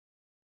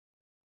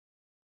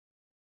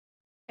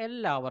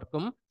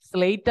എല്ലാവർക്കും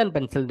slate and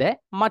പെൻസിലിന്റെ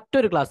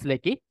മറ്റൊരു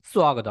ക്ലാസ്സിലേക്ക്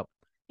സ്വാഗതം.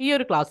 ഈ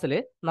ഒരു ക്ലാസ്സിൽ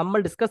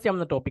നമ്മൾ ഡിസ്കസ്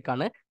ചെയ്യാവുന്ന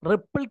ടോപ്പിക്കാണ്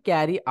റിപ്പിൾ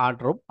ക്യാരി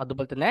ആർഡറും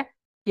അതുപോലെ തന്നെ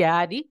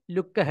ക്യാരി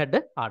ലുക്ക്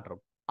ഹെഡ്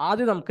ആർഡറും.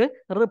 ആദ്യം നമുക്ക്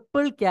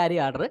റിപ്പിൾ ക്യാരി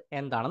ആർഡർ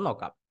എന്താണെന്ന്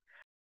നോക്കാം.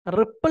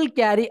 Ripple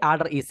carry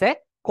order is A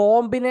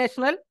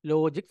combinational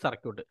logic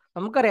circuit.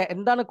 നമുക്കറിയാം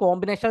എന്താണ്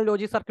കോമ്പിനേഷണൽ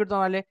ലോജിക് സർക്യൂട്ട്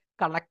എന്ന് പറഞ്ഞാൽ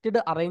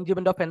കണക്റ്റഡ്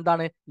അറേഞ്ച്മെന്റ് ഓഫ്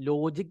എന്താണ്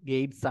ലോജിക്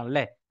ഗേറ്റ്സ് ആണ്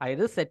അല്ലേ.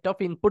 അതായത് സെറ്റ്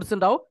ഓഫ് ഇൻപുട്സ്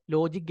ഉണ്ടാവും,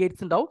 ലോജിക്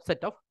ഗേറ്റ്സ് ഉണ്ടാവും,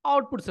 സെറ്റ് ഓഫ്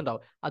ഔട്ട്പുട്സ്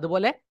ഉണ്ടാവും.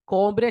 അതുപോലെ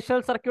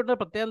കോമ്പിനേഷണൽ സർക്യൂട്ടിന്റെ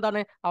പ്രത്യേകത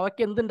എന്താണ്,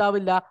 അവയ്ക്ക്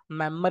എന്തുണ്ടാവില്ല,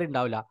 മെമ്മറി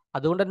ഉണ്ടാവില്ല.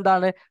 അതുകൊണ്ട്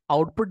എന്താണ്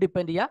ഔട്ട്പുട്ട്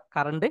ഡിപ്പെൻഡ് ചെയ്യുക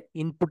കറണ്ട്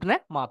ഇൻപുട്ടിനെ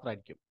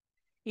മാത്രമായിരിക്കും.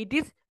 It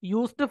is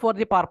used for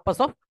the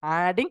purpose of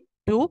adding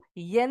to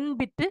n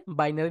bit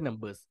binary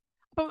numbers.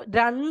 അപ്പം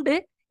രണ്ട്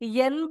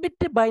n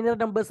bit binary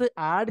numbers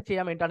add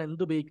ചെയ്യാൻ വേണ്ടിയിട്ടാണ്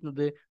എന്ത്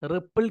ഉപയോഗിക്കുന്നത്,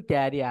 റിപ്പിൾ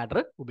ക്യാരി ആർഡർ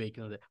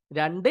ഉപയോഗിക്കുന്നത്.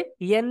 രണ്ട്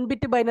n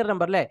ബിറ്റ് ബൈനറി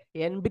നമ്പർ അല്ലേ,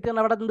 n ബിറ്റ്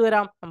അവിടെ എന്ത്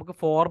വരാം, നമുക്ക്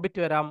 4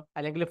 ബിറ്റ് വരാം,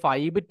 അല്ലെങ്കിൽ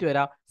 5 ബിറ്റ്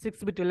വരാം,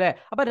 6 ബിറ്റ് അല്ലേ.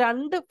 അപ്പൊ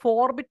രണ്ട്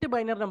 4 ബിറ്റ്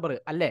ബൈനറി നമ്പർ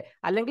അല്ലേ,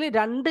 അല്ലെങ്കിൽ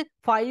രണ്ട്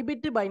 5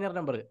 ബിറ്റ് ബൈനറി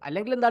നമ്പർ,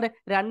 അല്ലെങ്കിൽ എന്താണ്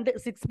രണ്ട്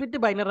 6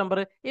 ബിറ്റ് ബൈനറി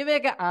നമ്പർ,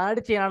 ഇവയൊക്കെ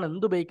ആഡ് ചെയ്യാനാണ്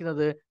എന്ത്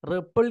ഉപയോഗിക്കുന്നത്,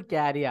 റിപ്പിൾ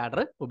ക്യാരി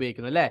ആർഡർ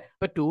ഉപയോഗിക്കുന്നത് അല്ലേ.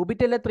 ഇപ്പൊ 2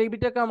 ബിറ്റ് അല്ലെ 3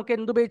 ബിറ്റ് ഒക്കെ നമുക്ക്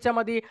എന്ത് ഉപയോഗിച്ചാൽ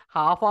മതി,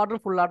 ഹാഫ് ആർഡർ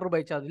ഫുൾ ആർഡർ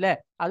ഉപയോഗിച്ചാൽ മതി അല്ലേ.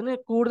 അതിന്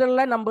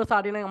കൂടുതലുള്ള നമ്പേഴ്സ്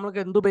ആഡ് ചെയ്യണമെങ്കിൽ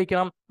നമുക്ക് എന്ത്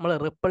ഉപയോഗിക്കണം, നമ്മൾ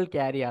റിപ്പിൾ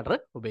ക്യാരി ആർഡർ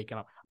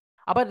ഉപയോഗിക്കണം.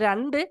 അപ്പൊ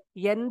രണ്ട്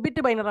n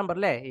ബിറ്റ് ബൈനറി നമ്പർ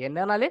അല്ലേ, n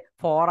പറഞ്ഞാൽ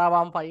 4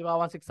 ആവാം, 5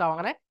 ആവാം, 6 ആവാം,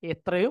 അങ്ങനെ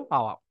എത്രയും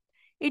ആവാം.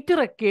 It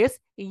requires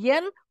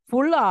n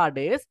full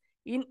orders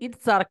in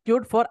it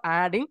circuit four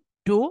adding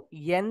to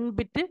n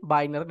bit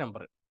binary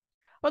number.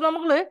 അപ്പൊ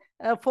നമ്മൾ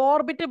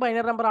 4 ബിറ്റ്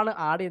ബൈനറി നമ്പർ ആണ്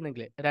ആഡ്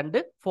ചെയ്യുന്നെങ്കിൽ, രണ്ട്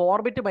 4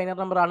 ബിറ്റ് ബൈനറി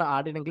നമ്പർ ആണ്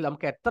ആഡ് ചെയ്യുന്നെങ്കിൽ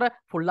നമുക്ക് എത്ര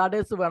ഫുൾ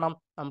ആർഡേഴ്സ് വേണം,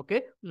 നമുക്ക്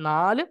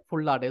 4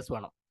 ഫുൾ ആർഡേഴ്സ്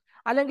വേണം.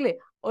 അല്ലെങ്കിൽ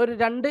ഒരു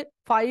രണ്ട്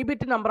 5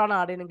 ബിറ്റ് നമ്പർ ആണ്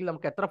ആഡ് ചെയ്യുന്നെങ്കിൽ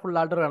നമുക്ക് എത്ര ഫുൾ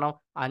ആർഡർ വേണം,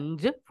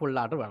 5 ഫുൾ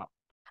ആർഡർ വേണം.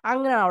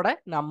 അങ്ങനെയാണ് അവിടെ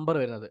നമ്പർ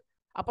വരുന്നത്.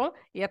 അപ്പം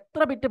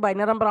എത്ര ബിറ്റ്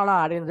ബൈനറി നമ്പർ ആണ്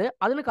ആഡ് ചെയ്യുന്നത്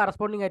അതിന്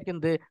കറസ്പോണ്ടിങ് ആയിരിക്കും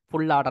എന്ത്,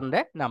 full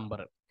ആർഡറിന്റെ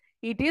number.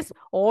 It is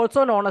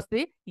also known as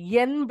the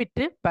n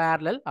bit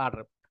parallel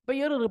order. അപ്പൊ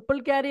ഈ ഒരു റിപ്പിൾ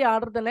ക്യാരി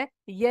ആർഡർ തന്നെ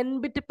n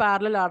ബിറ്റ്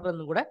പാരലൽ ആർഡർ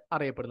എന്നും കൂടെ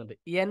അറിയപ്പെടുന്നുണ്ട്,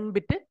 n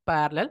ബിറ്റ്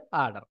പാരലൽ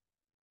ആർഡർ.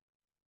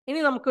 ഇനി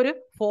നമുക്കൊരു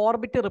 4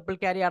 ബിറ്റ് റിപ്പിൾ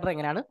ക്യാരി ആർഡർ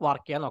എങ്ങനെയാണ്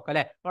വർക്ക് ചെയ്യാൻ നോക്കാം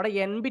അല്ലേ. ഇവിടെ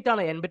n ബിറ്റ്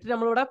ആണ്, n ബിറ്റ്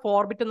നമ്മളിവിടെ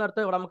 4 ബിറ്റ്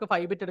നിർത്ത്, ഇവിടെ നമുക്ക്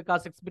 5 ബിറ്റ്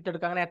എടുക്കാം, 6 ബിറ്റ്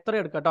എടുക്കാം, അങ്ങനെ എത്ര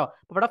എടുക്കാം കേട്ടോ.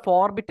 ഇവിടെ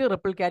 4 ബിറ്റ്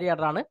റിപ്പിൾ ക്യാരി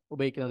ആർഡർ ആണ്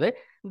ഉപയോഗിക്കുന്നത്.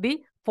 The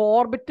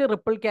 4 bit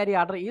ripple carry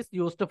order is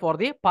used for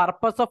the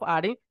purpose of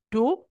adding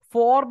to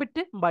 4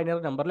 bit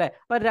binary number അല്ലേ.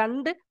 അപ്പൊ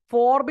രണ്ട്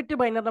 4 ബിറ്റ്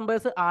ബൈനറി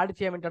നമ്പേഴ്സ് ആഡ്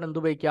ചെയ്യാൻ വേണ്ടിയിട്ടാണ് എന്ത്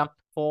ഉപയോഗിക്കാം,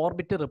 4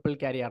 ബിറ്റ് റിപ്പിൾ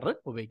ക്യാരി ആർഡർ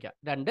ഉപയോഗിക്കുക.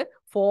 രണ്ട്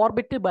 4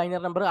 ബിറ്റ്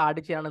ബൈനറി നമ്പർ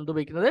ആഡ് ചെയ്യാനാണ് എന്ത്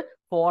ഉപയോഗിക്കുന്നത്,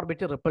 4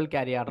 ബിറ്റ് റിപ്പിൾ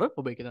ക്യാരി ആർഡർ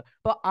ഉപയോഗിക്കുന്നത്.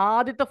 അപ്പോൾ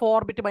ആദ്യത്തെ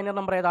 4 ബിറ്റ് ബൈനറി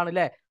നമ്പർ ഏതാണ്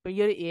അല്ലേ, അപ്പോൾ ഈ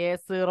ഒരു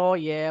A0,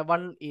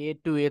 A1,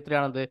 A2, A3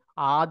 ആണത്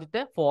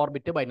ആദ്യത്തെ 4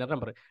 ബിറ്റ് ബൈനറി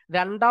നമ്പർ.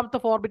 രണ്ടാമത്തെ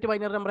 4 ബിറ്റ്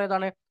ബൈനറി നമ്പർ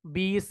ഏതാണ്,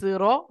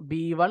 B0,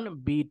 B1,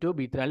 B2,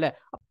 B3 അല്ലേ.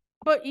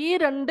 അപ്പോൾ ഈ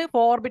രണ്ട്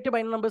 4 ബിറ്റ്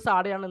ബൈനറി നമ്പേഴ്സ്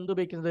ആഡ് ചെയ്യാണ് എന്ത്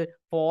ഉപയോഗിക്കുന്നത്,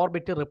 4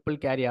 ബിറ്റ് റിപ്പിൾ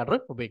ക്യാരി ആർഡർ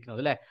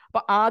ഉപയോഗിക്കുന്നത് അല്ലേ.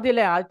 അപ്പോൾ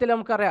ആദ്യത്തെ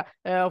നമുക്കറിയാം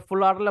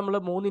ഫുൾ ആർഡറിൽ നമ്മൾ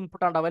 3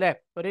 ഇൻപുട്ട് ഉണ്ടാവും അല്ലേ.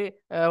 ഒരു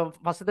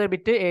ഫസ്റ്റത്തെ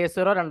ബിറ്റ്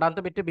A0,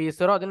 രണ്ടാമത്തെ ബിറ്റ്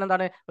B0,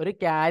 അതിനെന്താണ് ഒരു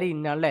ക്യാരി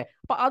ഇന്നാണ് അല്ലേ.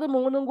 അപ്പോൾ അത്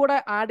മൂന്നും കൂടെ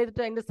ആഡ്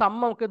ചെയ്തിട്ട് അതിന്റെ സം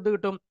നമുക്ക് എന്ത്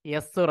കിട്ടും,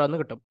 S0 എന്ന്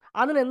കിട്ടും.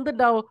 അതിന്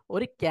എന്തുണ്ടാവും,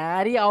 ഒരു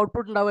ക്യാരി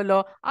ഔട്ട്പുട്ട് ഉണ്ടാവുമല്ലോ.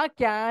 ആ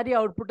ക്യാരി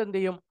ഔട്ട്പുട്ട് എന്ത്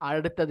ചെയ്യും,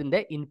 അടുത്തതിന്റെ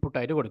ഇൻപുട്ട്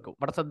ആയിട്ട് കൊടുക്കും.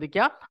 ഇവിടെ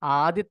ശ്രദ്ധിക്കുക,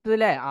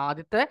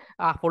 ആദ്യത്തെ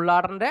ഫുൾ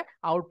ആർഡറിന്റെ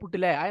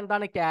ഔട്ട്പുട്ടിലെ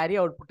എന്താണ് ക്യാരി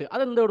ഔട്ട്പുട്ട്,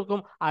 അത് എന്ത്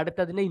കൊടുക്കും,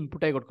 അടുത്തതിന്റെ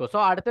ഇൻപുട്ട് ആയി കൊടുക്കും. സോ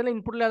അടുത്തതിന്റെ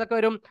ഇൻപുട്ടിൽ ഏതൊക്കെ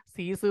വരും,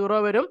 C0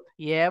 വരും,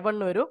 A1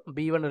 വരും,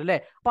 B1 വരും അല്ലേ.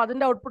 അപ്പൊ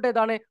അതിന്റെ ഔട്ട്പുട്ട്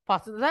ഏതാണ്,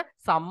 ഫസ്റ്റത്തെ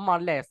സം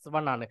ആണല്ലേ,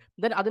 S1 ആണ്.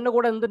 ദെൻ അതിന്റെ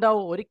കൂടെ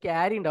എന്തുണ്ടാവും, ഒരു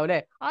ക്യാരി ഉണ്ടാവും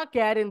അല്ലെ. ആ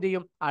ക്യാരി എന്ത്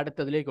ചെയ്യും,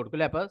 അടുത്തതിലേക്ക് കൊടുക്കും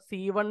അല്ലെ. അപ്പൊ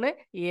C1,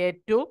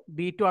 A2,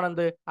 B2 ആണ്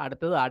എന്ത്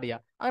അടുത്തത് ആഡ്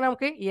ചെയ്യുക. അങ്ങനെ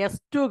നമുക്ക്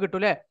S2 കിട്ടും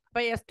അല്ലെ. അപ്പൊ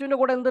S2ന്റെ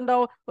കൂടെ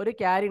എന്തുണ്ടാവും, ഒരു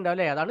ക്യാരി ഉണ്ടാവും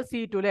അല്ലെ, അതാണ്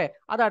C2 അല്ലെ.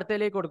 അത്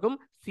അടുത്തതിലേക്ക് കൊടുക്കും,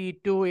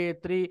 C2,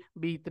 A3,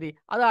 B3,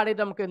 അത് ആഡ്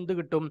ചെയ്തിട്ട് നമുക്ക് എന്ത്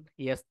കിട്ടും,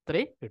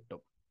 S3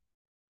 കിട്ടും.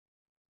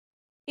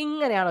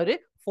 ഇങ്ങനെയാണ് ഒരു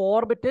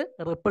 4 bit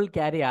ripple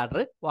carry order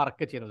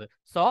work ചെയ്യുന്നത്.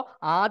 സോ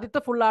ആദ്യത്തെ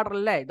ഫുൾ ആർഡർ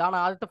അല്ലേ, ഇതാണ്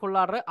ആദ്യത്തെ ഫുൾ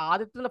ആർഡർ.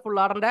 ആദ്യത്തെ ഫുൾ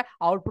ആർഡറിന്റെ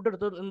ഔട്ട്പുട്ട്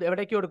എടുത്ത്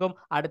എവിടേക്ക് കൊടുക്കും,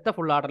 അടുത്ത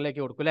ഫുൾ ആർഡറിലേക്ക്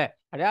കൊടുക്കും അല്ലെ.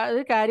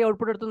 അതായത് ക്യാരി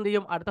ഔട്ട്പുട്ട് എടുത്ത് എന്ത്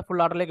ചെയ്യും, അടുത്ത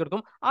ഫുൾ ആർഡറിലേക്ക്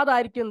കൊടുക്കും.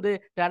 അതായിരിക്കും എന്ത്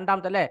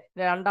രണ്ടാമത്തെ അല്ലെ,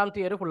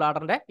 രണ്ടാമത്തെ ഒരു ഫുൾ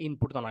ആർഡറിന്റെ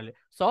ഇൻപുട്ട് തന്നാൽ.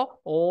 സോ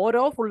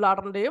ഓരോ ഫുൾ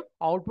ആർഡറിന്റെയും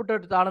ഔട്ട്പുട്ട്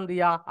എടുത്താണ് എന്ത്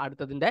ചെയ്യുക,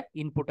 അടുത്തതിന്റെ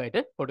ഇൻപുട്ട്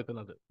ആയിട്ട്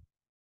കൊടുക്കുന്നത്.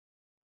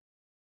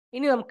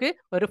 ഇനി നമുക്ക്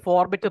ഒരു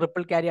 4 ബിറ്റ്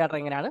റിപ്പിൾ ക്യാരി ആർഡർ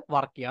എങ്ങനെയാണ്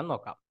വർക്ക് ചെയ്യാൻ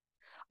നോക്കാം.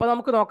 അപ്പോൾ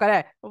നമുക്ക് നോക്കാം അല്ലേ.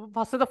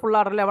 ഫസ്റ്റത്തെ ഫുൾ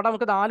ആർഡറിൽ അവിടെ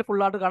നമുക്ക് 4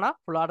 ഫുൾ ആർഡർ കാണാം.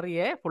 Full order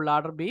A, full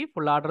order B,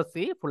 full order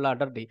C, full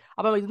order D.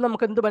 അപ്പോൾ ഇത്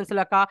നമുക്ക് എന്ത്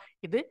മനസ്സിലാക്കാം,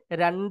 ഇത്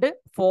രണ്ട്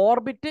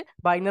 4 ബിറ്റ്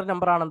ബൈനറി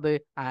നമ്പർ ആണെന്ത്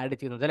ആഡ്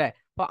ചെയ്യുന്നത് അല്ലേ.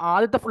 അപ്പോൾ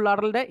ആദ്യത്തെ ഫുൾ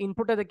ആർഡറിന്റെ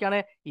ഇൻപുട്ട്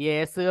ഏതൊക്കെയാണ്,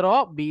 A0,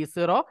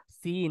 B0,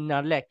 C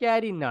ഇന്നാണ് അല്ലേ,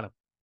 ക്യാരി ഇന്നാണ്.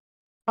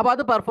 അപ്പൊ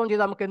അത് പെർഫോം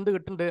ചെയ്ത് നമുക്ക് എന്ത്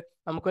കിട്ടുന്നുണ്ട്,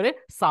 നമുക്കൊരു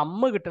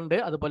സമ്മ് കിട്ടുന്നുണ്ട്,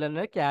 അതുപോലെ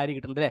തന്നെ ക്യാരി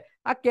കിട്ടുന്നുണ്ട് അല്ലേ.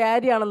 ആ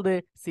ക്യാരി ആണെന്ത്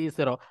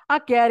C0. ആ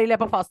ക്യാരിയിലെ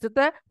അപ്പൊ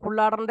ഫസ്റ്റത്തെ ഫുൾ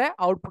ആർഡറിന്റെ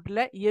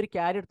ഔട്ട്പുട്ടിലെ ഈ ഒരു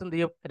ക്യാരി എടുത്ത് എന്ത്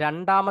ചെയ്യും,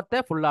 രണ്ടാമത്തെ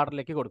ഫുൾ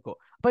ആർഡറിലേക്ക് കൊടുക്കും.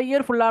 അപ്പോൾ ഈ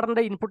ഒരു ഫുൾ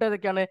ആർഡറിന്റെ ഇൻപുട്ട്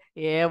ഏതൊക്കെയാണ്?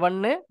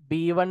 A1,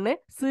 B1,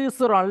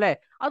 C0 ആണല്ലേ.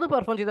 അത്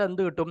പെർഫോം ചെയ്താൽ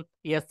എന്ത് കിട്ടും?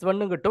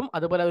 S1 കിട്ടും.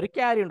 അതുപോലെ ഒരു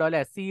ക്യാരി ഉണ്ടാവും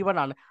അല്ലേ, C1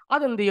 ആണ്.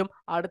 അതെന്ത് ചെയ്യും?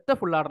 അടുത്ത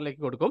ഫുൾ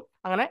ആർഡറിലേക്ക് കൊടുക്കും.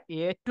 അങ്ങനെ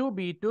A2,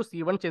 B2,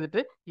 C1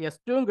 ചെയ്തിട്ട്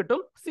S2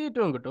 കിട്ടും,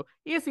 C2 കിട്ടും.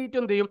 ഈ C2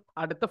 എന്ത് ചെയ്യും?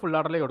 അടുത്ത ഫുൾ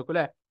ആർഡറിലേക്ക് കൊടുക്കും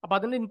അല്ലേ. അപ്പൊ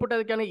അതിന്റെ ഇൻപുട്ട്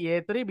ഏതൊക്കെയാണ്?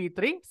 A3,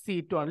 B3,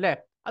 C2 ആണ് അല്ലേ.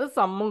 അത്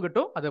സമ്മും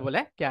കിട്ടും,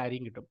 അതേപോലെ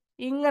ക്യാരിയും കിട്ടും.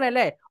 ഇങ്ങനെ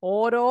അല്ലേ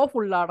ഓരോ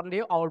ഫുൾ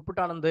ആർഡറിന്റെയും ഔട്ട്പുട്ട്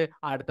ആണെന്ത്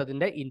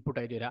അടുത്തതിന്റെ ഇൻപുട്ട്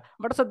ആയിട്ട് വരിക.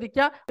 ഇവിടെ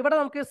ശ്രദ്ധിക്കുക, ഇവിടെ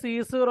നമുക്ക്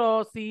C0,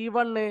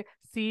 C1,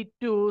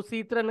 C2,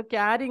 C3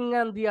 carry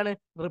ഇങ്ങനെ എന്ത് ചെയ്യാണ്?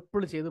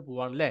 റിപ്പിൾ ചെയ്ത്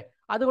പോവാണ് അല്ലേ.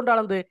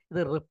 അതുകൊണ്ടാണ് എന്ത് ഇത്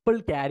റിപ്പിൾ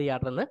ക്യാരി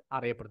ആർഡർ എന്ന്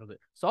അറിയപ്പെടുന്നത്.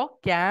 സോ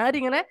ക്യാരി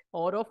ഇങ്ങനെ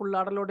ഓരോ ഫുൾ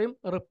ആർഡറിലൂടെയും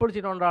റിപ്പിൾ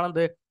ചെയ്തുകൊണ്ടാണ്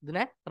എന്ത്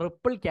ഇതിനെ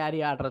റിപ്പിൾ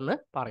ക്യാരി ആർഡർ എന്ന്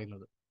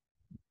പറയുന്നത്.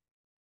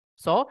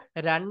 So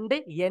 2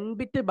 n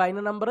bit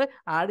binary number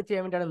add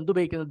ചെയ്യാൻ വേണ്ടിയാണ് എന്ത്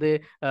ഉപയോഗിക്കുന്നത്?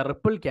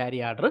 റിപ്പിൾ ക്യാരി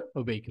ആർഡർ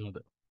ഉപയോഗിക്കുന്നത്.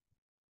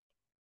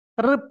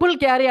 റിപ്പിൾ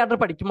ക്യാരി ആർഡർ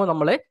പഠിക്കുമ്പോൾ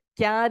നമ്മൾ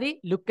ക്യാരി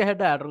ലുക്ക്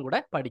ഹെഡ് ആർഡറും കൂടെ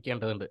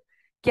പഠിക്കേണ്ടതുണ്ട്.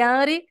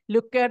 Carry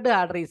look head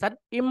order is an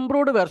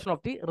improved version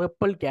of the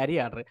ripple carry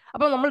order.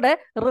 അപ്പോൾ നമ്മുടെ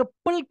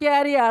റിപ്പിൾ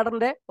ക്യാരി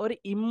ആർഡറിന്റെ ഒരു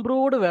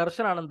improved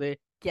version ആണെന്ത്?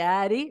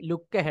 Carry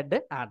look head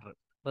order.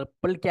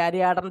 Ripple carry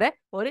ആർഡറിന്റെ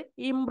ഒരു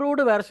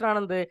improved version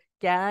ആണെന്ത്?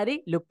 Carry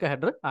look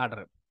head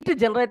order. It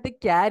generates the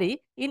carry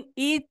in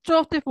each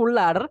of the full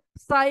adder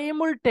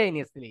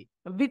simultaneously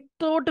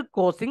without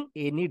causing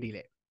any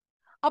delay.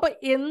 അപ്പൊ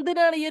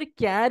എന്തിനാണ് ഈ ഒരു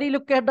carry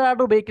look head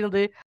order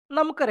ഉപയോഗിക്കുന്നത്?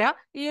 നമുക്കറിയാം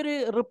ഈ ഒരു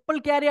ripple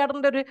carry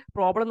ആർഡറിന്റെ ഒരു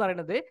പ്രോബ്ലം എന്ന്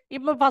പറയുന്നത്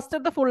ഇപ്പൊ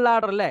ഫസ്റ്റത്തെ ഫുൾ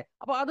ആർഡർ അല്ലേ,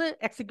 അപ്പൊ അത്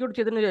എക്സിക്യൂട്ട്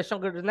ചെയ്തതിനു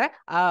ശേഷം കിട്ടുന്ന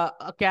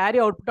ക്യാരി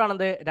ഔട്ട്പുട്ട്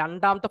ആണെന്ത്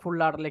രണ്ടാമത്തെ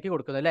ഫുൾ ആർഡറിലേക്ക്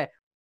കൊടുക്കുന്നത് അല്ലേ.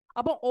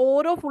 അപ്പോൾ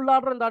ഓരോ ഫുൾ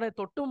ആർഡർ എന്താണ്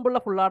തൊട്ട് മുമ്പുള്ള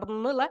ഫുൾ ആർഡറിൽ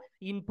നിന്നുള്ള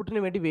ഇൻപുട്ടിന്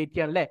വേണ്ടി വെയിറ്റ്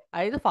ചെയ്യണം അല്ലേ.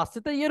 അതായത്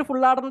ഫസ്റ്റത്തെ ഈ ഒരു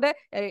ഫുൾ ആർഡറിന്റെ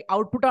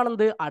ഔട്ട്പുട്ട്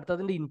ആണെന്ത്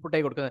അടുത്തതിന്റെ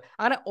ഇൻപുട്ടായി കൊടുക്കുന്നത്.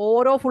 അങ്ങനെ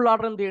ഓരോ ഫുൾ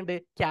ആർഡർ എന്ത്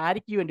ചെയ്യുന്നുണ്ട്?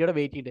 ക്യാരിക്ക് വേണ്ടി അവിടെ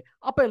വെയിറ്റ് ചെയ്യുന്നുണ്ട്.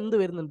 അപ്പൊ എന്ത്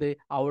വരുന്നുണ്ട്?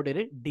 അവിടെ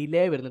ഒരു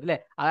ഡിലേ വരുന്നുണ്ട് അല്ലേ.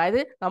 അതായത്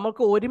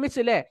നമുക്ക് ഒരുമിച്ച്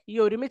അല്ലേ ഈ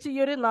ഒരു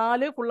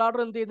 4 ഫുൾ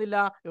ആർഡർ എന്ത് ചെയ്യുന്നില്ല,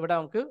 ഇവിടെ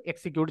നമുക്ക്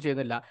എക്സിക്യൂട്ട്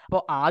ചെയ്യുന്നില്ല.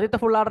 അപ്പോൾ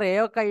ആദ്യത്തെ ഫുൾ ആർഡർ A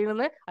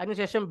കഴിയുന്നത്,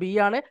 അതിനുശേഷം B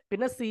ആണ്,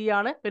 പിന്നെ C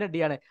ആണ്, പിന്നെ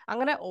D ആണ്.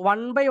 അങ്ങനെ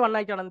 1 by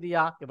 1 ആയിട്ടാണ് എന്ത്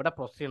ചെയ്യുക ഇവിടെ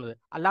പ്രോസസ് ചെയ്യുന്നത്.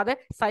 അല്ലാതെ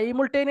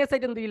സൈമിൾട്ടേനിയസ്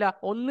ആയിട്ട് എന്ത് ചെയ്യില്ല,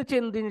 ഒന്നിച്ച്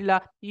എന്ത് ചെയ്യുന്നില്ല,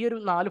 ഈ ഒരു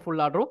 4 ഫുൾ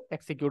ആർഡറും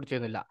എക്സിക്യൂട്ട്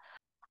ചെയ്യുന്നില്ല.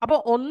 അപ്പോൾ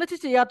ഒന്നിച്ച്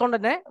ചെയ്യാത്തതുകൊണ്ട്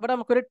തന്നെ ഇവിടെ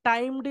നമുക്കൊരു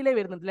ടൈം ഡിലേ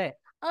വരുന്നുണ്ട് അല്ലേ.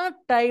 ആ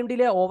ടൈം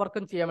ഡിലേ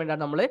ഓവർകം ചെയ്യാൻ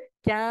വേണ്ടിയാണ് നമ്മൾ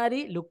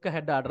ക്യാരി ലുക്ക്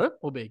ഹെഡ് ആർഡർ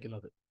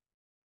ഉപയോഗിക്കുന്നത്.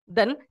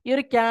 ദെൻ ഈ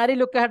ഒരു ക്യാരി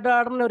ലുക്ക് ഹെഡ്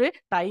ആർഡറിന് ഒരു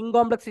ടൈം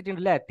കോംപ്ലക്സിറ്റി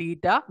ഉണ്ട് അല്ലേ,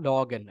 തീറ്റ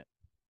ലോഗ് n.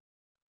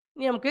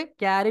 ഇനി നമുക്ക്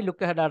ക്യാരി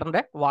ലുക്ക് ഹെഡ്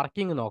ആർഡറിന്റെ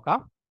വർക്കിംഗ് നോക്കാം.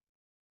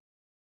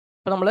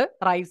 ഇപ്പൊ നമ്മൾ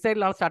റൈറ്റ്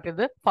സൈഡിലാണ് സ്റ്റാർട്ട്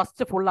ചെയ്തത്.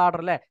 ഫസ്റ്റ് ഫുൾ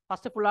ആർഡർ അല്ലേ.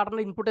 ഫസ്റ്റ് ഫുൾ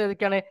ആർഡറിന്റെ ഇൻപുട്ട്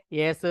ഏതൊക്കെയാണ്?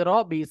 A0,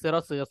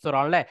 B0, C0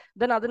 ആണല്ലേ.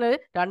 ദെൻ അതിന്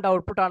 2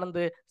 ഔട്ട്പുട്ട്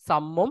ആണെന്ത്?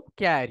 സമ്മും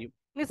ക്യാരിയും.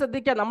 ഇനി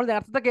ശ്രദ്ധിക്കുക, നമ്മൾ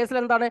നേരത്തെ കേസിൽ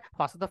എന്താണ്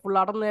ഫസ്റ്റത്തെ ഫുൾ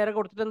ആർഡർ നേരെ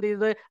കൊടുത്തിട്ട് എന്ത്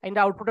ചെയ്ത്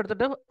അതിന്റെ ഔട്ട്പുട്ട്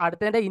എടുത്തിട്ട്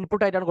അടുത്തതിന്റെ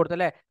ഇൻപുട്ട് ആയിട്ടാണ് കൊടുത്തത്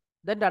അല്ലേ.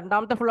 ദെൻ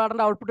രണ്ടാമത്തെ ഫുൾ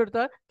ആർഡറിന്റെ ഔട്ട്പുട്ട്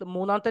എടുത്ത്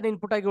മൂന്നാമത്തെ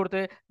ഇൻപുട്ട് ആക്കി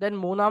കൊടുത്ത്, ദെൻ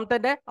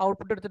മൂന്നാമത്തെ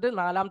ഔട്ട്പുട്ട് എടുത്തിട്ട്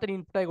നാലാമത്തെ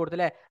ഇൻപുട്ട് ആയി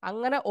കൊടുത്തല്ലേ.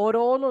 അങ്ങനെ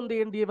ഓരോന്നും എന്ത്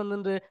ചെയ്യേണ്ടി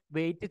വന്നിട്ടുണ്ട്?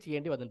 വെയിറ്റ്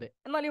ചെയ്യേണ്ടി വന്നിട്ടുണ്ട്.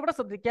 എന്നാൽ ഇവിടെ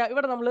ശ്രദ്ധിക്കുക,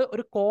 ഇവിടെ നമ്മൾ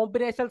ഒരു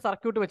കോമ്പിനേഷൻ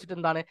സർക്യൂട്ട് വെച്ചിട്ട്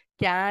എന്താണ്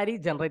ക്യാരി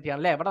ജനറേറ്റ്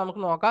ചെയ്യണം അല്ലേ. ഇവിടെ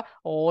നമുക്ക് നോക്കാം,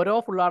 ഓരോ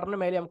ഫുൾ ആർഡറിന്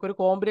മേലെ നമുക്ക് ഒരു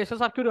കോമ്പിനേഷൻ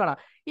സർക്യൂട്ട്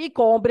കാണാം. ഈ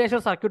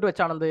കോമ്പിനേഷൻ സർക്യൂട്ട്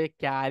വെച്ചാണ്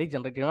ക്യാരി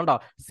ജനറേറ്റ് ചെയ്യുന്നത്. കണ്ടോ,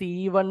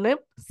 C1,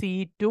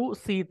 C2,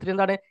 C3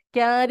 എന്താണ്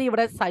ക്യാരി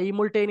ഇവിടെ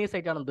സൈമിൾട്ടേനിയസ്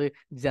ആയിട്ടാണ്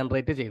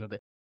ജനറേറ്റ് ചെയ്യുന്നത്.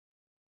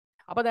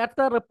 അപ്പൊ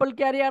നേരത്തെ റിപ്പിൾ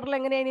ക്യാരി ആർഡറിൽ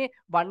എങ്ങനെയാണ്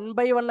 1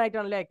 by 1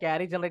 ആയിട്ടാണല്ലേ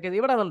ക്യാരി ജനറേറ്റ് ചെയ്ത്.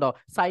 ഇവിടെ ഉണ്ടോ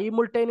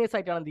സൈമിൾട്ടേനിയസ്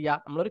ആയിട്ടാണ് എന്ത് ചെയ്യുക,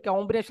 നമ്മളൊരു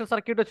കോമ്പിനേഷൻ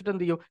സർക്യൂട്ട് വെച്ചിട്ട്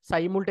എന്ത് ചെയ്യും,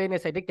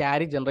 സൈമിൾട്ടേനിയസ് ആയിട്ട്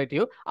ക്യാരി ജനറേറ്റ്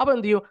ചെയ്യും. അപ്പൊ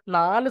എന്ത് ചെയ്യും,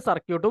 4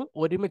 സർക്യൂട്ടും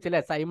ഒരുമിച്ച്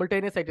അല്ലെ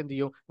സൈമിൾട്ടേനിയസ് ആയിട്ട് എന്ത്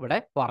ചെയ്യും ഇവിടെ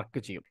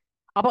വർക്ക് ചെയ്യും.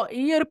 അപ്പോൾ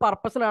ഈ ഒരു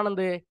പർപ്പസിനാണ്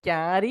എന്ത്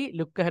carry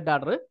look head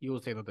order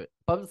use ചെയ്യുന്നത്.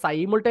 അപ്പം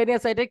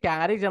സൈമിൾട്ടേനിയസ് ആയിട്ട്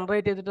ക്യാരി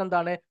ജനറേറ്റ് ചെയ്തിട്ട്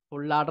എന്താണ്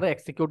ഫുൾ ആർഡർ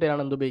എക്സിക്യൂട്ട്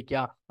ചെയ്യാനാണ് എന്ത്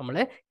ഉപയോഗിക്കുക, നമ്മൾ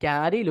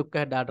ക്യാരി ലുക്ക്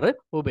ഹെഡ് ആർഡർ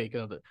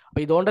ഉപയോഗിക്കുന്നത്.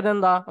 അപ്പൊ ഇതുകൊണ്ട് തന്നെ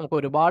എന്താ നമുക്ക്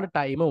ഒരുപാട്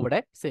ടൈം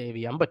ഇവിടെ സേവ്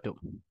ചെയ്യാൻ പറ്റും.